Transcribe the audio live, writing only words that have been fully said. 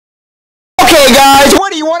Hey guys,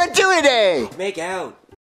 what do you want to do today? Make out.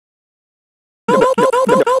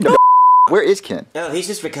 Where is Ken? Oh, he's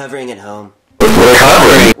just recovering at home.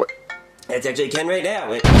 Recovering? That's actually Ken right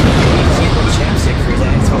now. He's getting a chapstick for his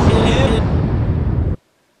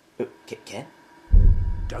asshole. Ken?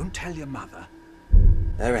 Don't tell your mother.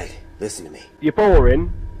 Alright, listen to me. You're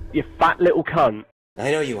boring, you fat little cunt.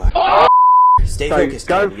 I know you are. Stay So, focused,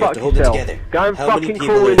 go Ken. and You have fuck to hold it yourself. together. Go and How fucking many people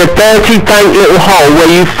call are in The there? dirty dank little hole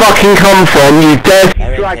where you fucking come from, you dirty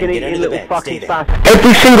Alright, dragging Ken, it get in under the little bed. fucking Stay there. bastard.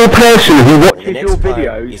 Every single person who watches Watches next your part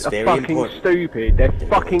videos is are very fucking important. stupid. They're They're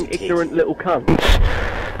fucking going to take ignorant you. little cunts.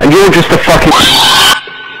 and you're just a fucking...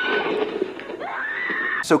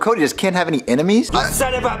 So Cody, does Ken have any enemies?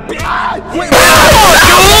 Son of a bitch!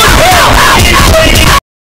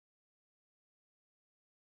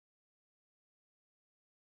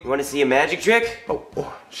 You want to see a magic trick? Oh,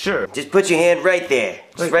 sure. Just put your hand right there.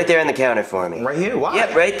 Just right there on the counter for me. Right here? Why?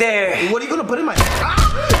 Yep, right there. What are you gonna put in my... Why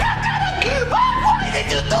did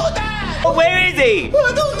you do that? Oh, where is he? I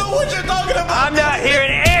don't know what you're talking about. I'm not here